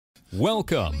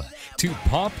Welcome to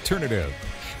Popternative,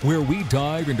 where we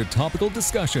dive into topical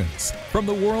discussions from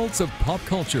the worlds of pop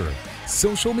culture,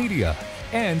 social media,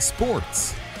 and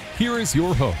sports. Here is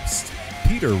your host,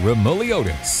 Peter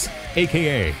Remoliotis,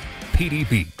 aka PD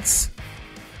Beats.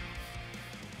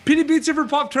 PD Beats here for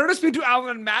Popternative. Speak to Alan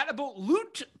and Matt about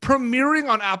Loot premiering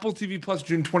on Apple TV Plus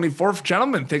June 24th.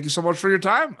 Gentlemen, thank you so much for your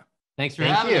time. Thanks for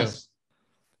having us.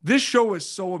 This show is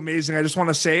so amazing, I just want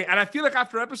to say. And I feel like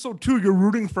after episode 2, you're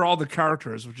rooting for all the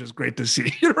characters, which is great to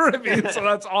see. You know what I mean? So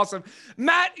that's awesome.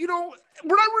 Matt, we're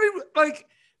not really,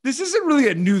 this isn't really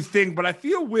a new thing, but I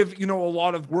feel with, a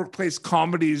lot of workplace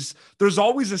comedies, there's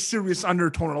always a serious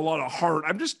undertone and a lot of heart.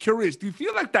 I'm just curious, do you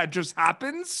feel like that just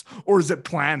happens or is it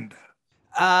planned?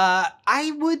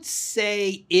 I would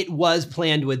say it was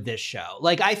planned with this show.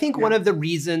 I think one of the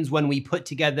reasons when we put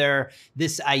together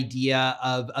this idea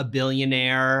of a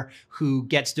billionaire who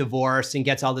gets divorced and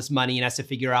gets all this money and has to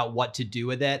figure out what to do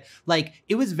with it,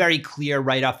 it was very clear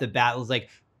right off the bat. It was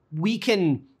we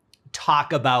can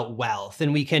talk about wealth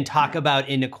and we can talk about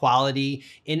inequality.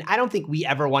 And I don't think we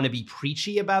ever want to be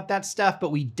preachy about that stuff,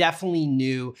 but we definitely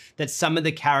knew that some of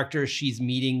the characters she's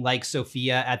meeting, like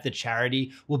Sofia at the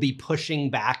charity, will be pushing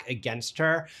back against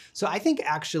her. So I think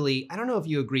actually, I don't know if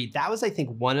you agree, that was, I think,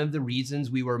 one of the reasons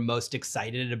we were most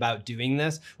excited about doing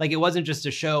this. It wasn't just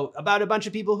a show about a bunch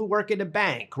of people who work at a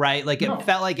bank, right? It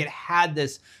felt like it had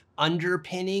this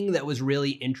underpinning that was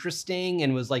really interesting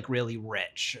and was really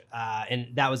rich. And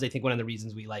that was, I think, one of the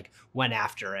reasons we went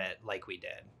after it like we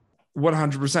did.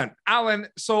 100%. Alan,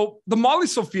 so the Molly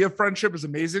Sofia friendship is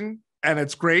amazing and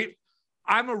it's great.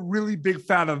 I'm a really big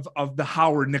fan of the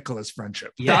Howard Nicholas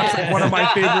friendship. Yeah. That's one of my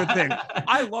favorite things.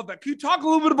 I love that. Can you talk a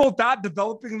little bit about that,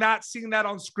 developing that, seeing that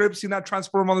on script, seeing that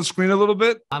transform on the screen a little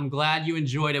bit? I'm glad you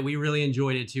enjoyed it. We really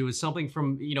enjoyed it too. It was something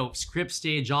from, script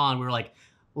stage on. We were like,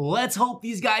 let's hope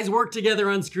these guys work together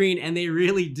on screen, and they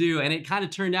really do. And it kind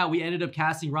of turned out we ended up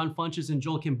casting Ron Funches and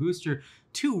Joel Kim Booster,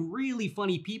 two really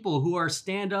funny people who are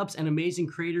stand-ups and amazing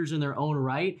creators in their own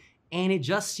right. And it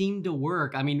just seemed to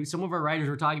work. I mean, some of our writers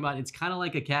were talking about it's kind of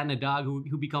like a cat and a dog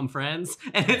who become friends.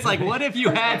 And it's what if you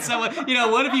had someone,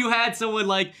 what if you had someone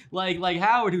like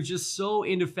Howard, who's just so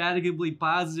indefatigably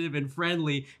positive and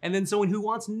friendly, and then someone who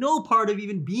wants no part of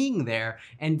even being there,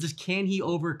 and just can he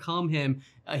overcome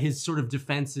his sort of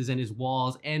defenses and his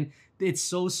walls? And it's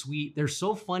so sweet. They're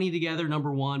so funny together,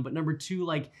 number one, but number two,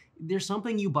 there's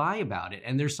something you buy about it,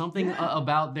 and there's something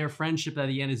about their friendship that at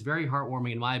the end is very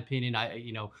heartwarming, in my opinion.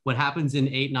 What happens in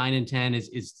 8, 9, and 10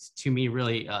 is to me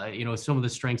really, some of the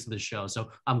strengths of the show. So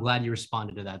I'm glad you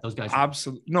responded to that. Those guys.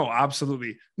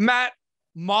 Absolutely. Matt,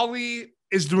 Molly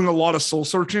is doing a lot of soul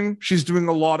searching. She's doing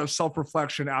a lot of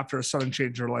self-reflection after a sudden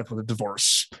change in her life with a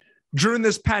divorce. During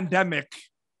this pandemic,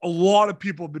 a lot of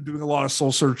people have been doing a lot of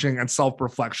soul searching and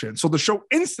self-reflection. So the show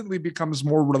instantly becomes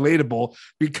more relatable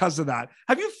because of that.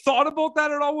 Have you thought about that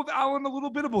at all with Alan, a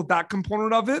little bit about that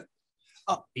component of it?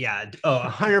 Oh, yeah. Oh,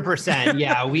 100%.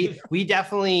 Yeah. We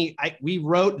definitely, we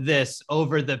wrote this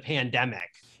over the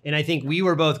pandemic. And I think we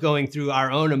were both going through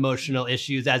our own emotional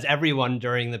issues, as everyone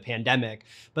during the pandemic.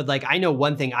 But I know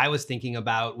one thing I was thinking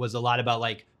about was a lot about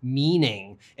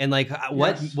meaning and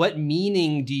what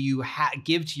meaning do you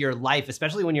give to your life,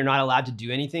 especially when you're not allowed to do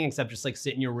anything except just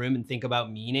sit in your room and think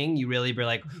about meaning. You really be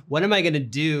what am I going to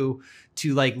do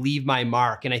to leave my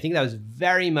mark? And I think that was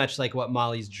very much what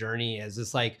Molly's journey is.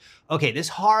 It's okay, this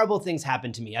horrible thing's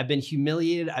happened to me. I've been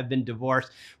humiliated. I've been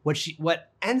divorced.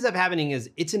 What ends up happening is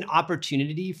it's an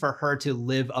opportunity for her to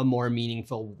live a more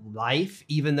meaningful life,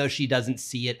 even though she doesn't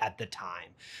see it at the time.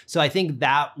 So I think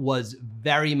that was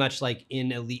very much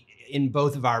in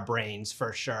both of our brains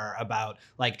for sure about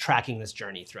tracking this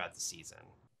journey throughout the season.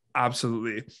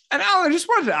 Absolutely. And Alan, I just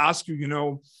wanted to ask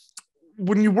you,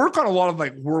 when you work on a lot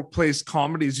of workplace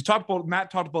comedies,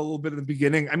 Matt talked about a little bit in the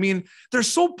beginning. I mean, they're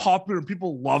so popular and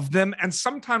people love them. And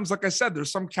sometimes, like I said,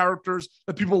 there's some characters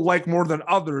that people like more than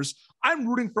others. I'm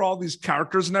rooting for all these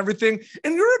characters and everything.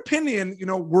 In your opinion,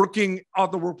 working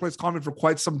on the workplace comedy for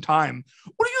quite some time,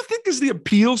 what do you think is the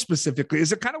appeal specifically?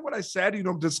 Is it kind of what I said,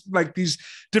 just these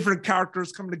different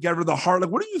characters coming together, the heart?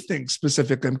 What do you think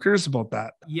specifically? I'm curious about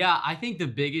that. Yeah, I think the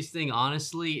biggest thing,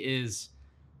 honestly, is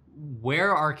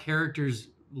where are characters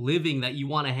living that you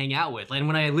want to hang out with? And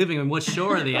when I living, what show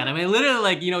are they at? I mean,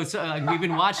 literally,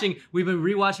 we've been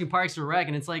rewatching Parks and Rec,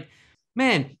 and it's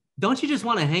man, don't you just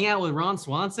want to hang out with Ron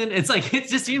Swanson? It's like, it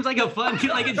just seems like a fun,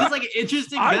 like, it's just like an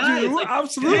interesting guy. I do, it's like,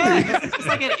 absolutely. Yeah, it's just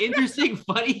like an interesting,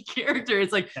 funny character.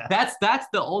 It's like, that's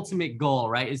the ultimate goal,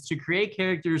 right? Is to create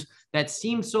characters that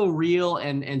seem so real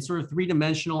and sort of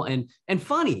three-dimensional and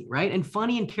funny, right? And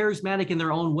funny and charismatic in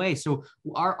their own way. So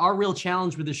our real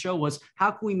challenge with the show was, how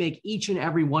can we make each and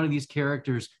every one of these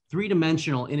characters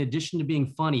three-dimensional in addition to being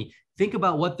funny? Think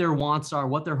about what their wants are,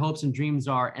 what their hopes and dreams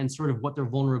are, and sort of what their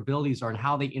vulnerabilities are and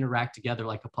how they interact together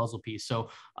like a puzzle piece. So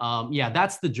yeah,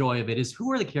 that's the joy of it, is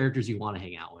who are the characters you want to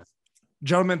hang out with?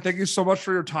 Gentlemen, thank you so much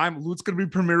for your time. Loot's going to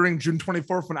be premiering June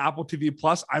 24th on Apple TV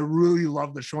Plus. I really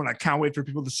love the show and I can't wait for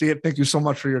people to see it. Thank you so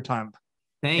much for your time.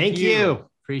 Thank you.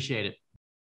 Appreciate it.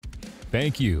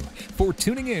 Thank you for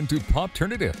tuning in to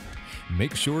Popternative.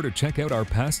 Make sure to check out our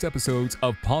past episodes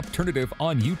of Popternative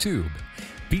on YouTube.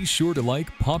 Be sure to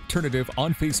like Popternative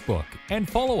on Facebook and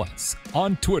follow us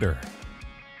on Twitter.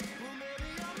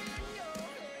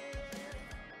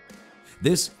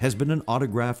 This has been an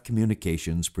Autograph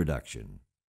Communications production.